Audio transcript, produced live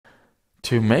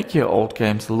to make your old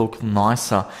games look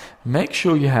nicer, make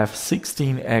sure you have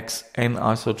 16x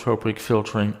anisotropic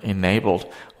filtering enabled.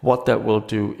 What that will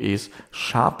do is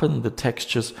sharpen the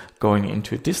textures going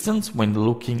into distance when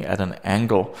looking at an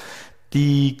angle.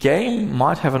 The game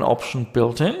might have an option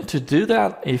built in to do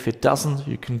that. If it doesn't,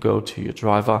 you can go to your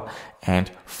driver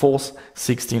and force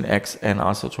 16x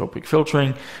anisotropic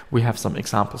filtering. We have some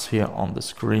examples here on the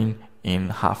screen in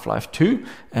Half-Life 2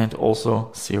 and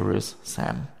also Serious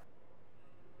Sam.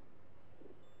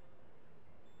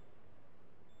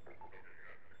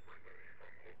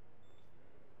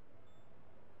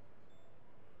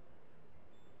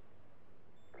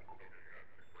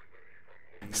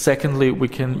 Secondly, we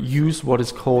can use what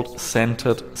is called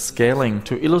centered scaling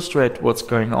to illustrate what's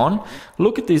going on.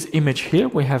 Look at this image here.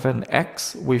 We have an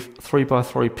X with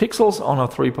 3x3 pixels on a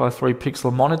 3x3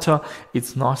 pixel monitor.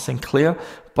 It's nice and clear.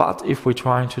 But if we're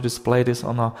trying to display this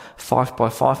on a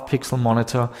 5x5 pixel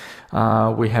monitor,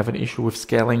 we have an issue with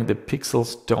scaling. The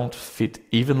pixels don't fit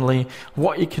evenly.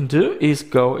 What you can do is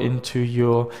go into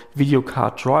your video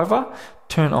card driver,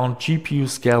 turn on GPU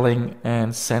scaling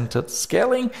and centered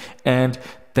scaling, and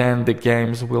then the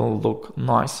games will look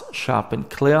nice, sharp and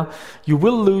clear. You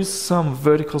will lose some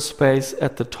vertical space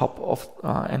at the top of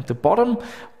and the bottom,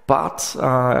 but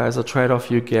as a trade-off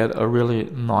you get a really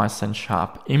nice and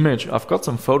sharp image. I've got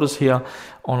some photos here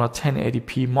on a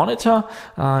 1080p monitor.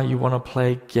 You want to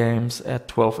play games at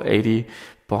 1280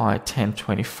 by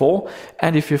 1024,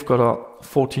 and if you've got a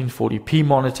 1440p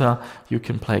monitor, you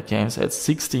can play games at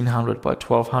 1600 by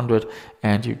 1200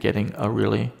 and you're getting a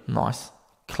really nice,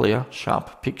 clear,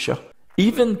 sharp picture.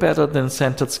 Even better than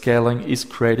centered scaling is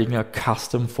creating a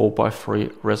custom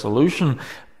 4x3 resolution,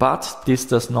 but this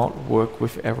does not work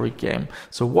with every game.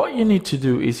 So what you need to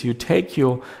do is you take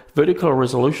your vertical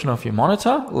resolution of your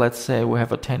monitor, let's say we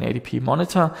have a 1080p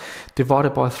monitor,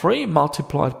 divided by 3,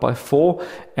 multiplied by 4,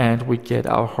 and we get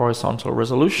our horizontal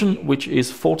resolution, which is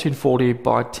 1440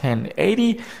 by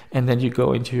 1080, and then you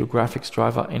go into your graphics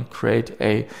driver and create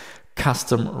a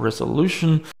custom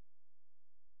resolution.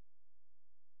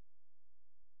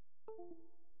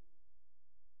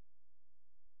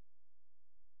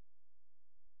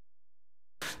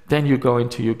 Then you go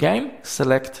into your game,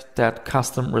 select that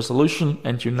custom resolution,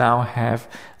 and you now have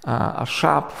a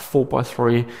sharp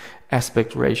 4x3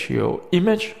 aspect ratio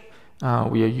image.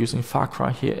 We are using Far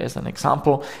Cry here as an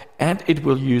example, and it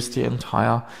will use the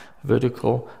entire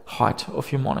vertical height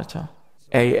of your monitor.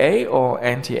 AA or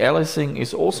anti-aliasing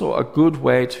is also a good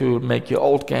way to make your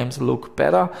old games look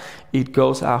better. It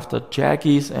goes after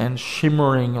jaggies and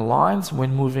shimmering lines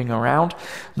when moving around.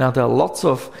 Now there are lots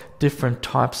of different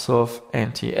types of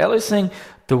anti-aliasing.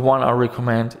 The one I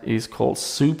recommend is called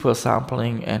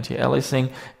Supersampling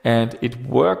Antialiasing, and it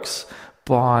works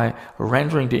by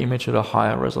rendering the image at a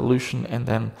higher resolution and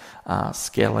then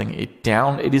scaling it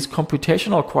down. It is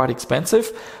computational quite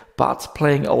expensive, but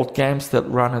playing old games that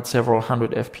run at several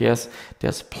hundred FPS,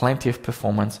 there's plenty of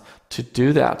performance to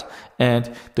do that. And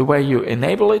the way you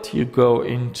enable it, you go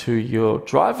into your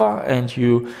driver and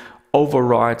you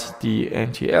override the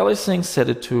anti-aliasing, set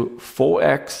it to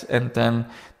 4x, and then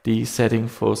the setting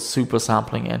for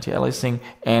Supersampling Antialiasing,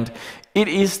 and it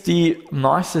is the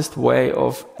nicest way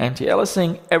of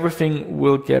anti-aliasing. Everything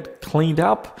will get cleaned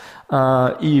up,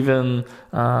 even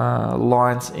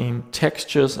lines in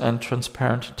textures and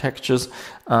transparent textures,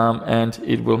 and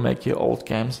it will make your old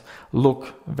games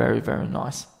look very, very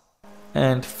nice.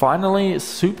 And finally,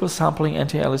 Supersampling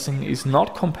Antialiasing is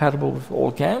not compatible with all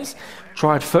games.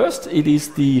 Try it first. It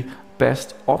is the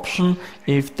best option.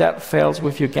 If that fails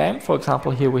with your game, for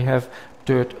example, here we have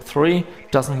Dirt 3,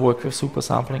 doesn't work with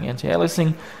Supersampling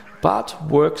Antialiasing, but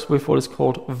works with what is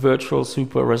called virtual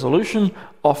super resolution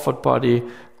offered by the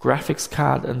graphics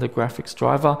card and the graphics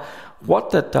driver.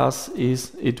 What that does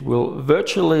is it will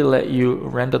virtually let you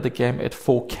render the game at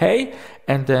 4K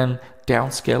and then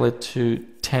downscale it to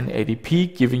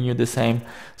 1080p, giving you the same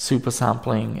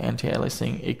Supersampling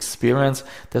Antialiasing experience.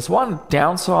 There's one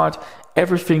downside.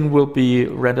 Everything will be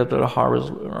rendered at a high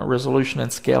resolution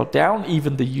and scaled down,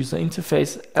 even the user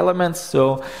interface elements.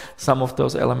 So some of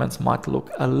those elements might look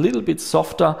a little bit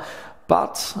softer,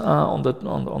 but on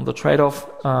the trade-off,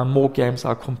 more games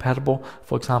are compatible.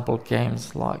 For example,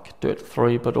 games like Dirt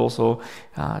 3, but also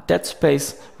Dead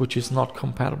Space, which is not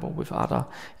compatible with other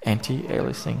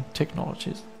anti-aliasing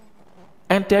technologies.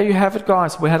 And there you have it,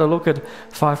 guys. We had a look at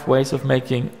 5 ways of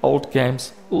making old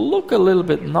games look a little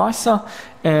bit nicer.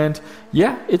 And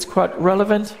yeah, it's quite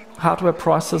relevant. Hardware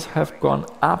prices have gone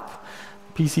up.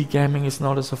 PC gaming is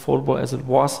not as affordable as it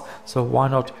was. So why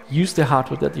not use the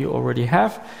hardware that you already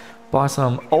have? Buy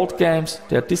some old games.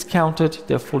 They're discounted.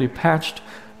 They're fully patched.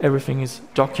 everything is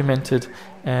documented,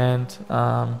 and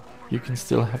you can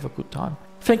still have a good time.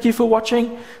 Thank you for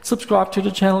watching. Subscribe to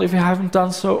the channel if you haven't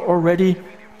done so already.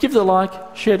 Give it a like,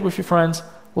 share it with your friends,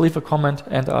 leave a comment,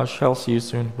 and I shall see you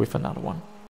soon with another one.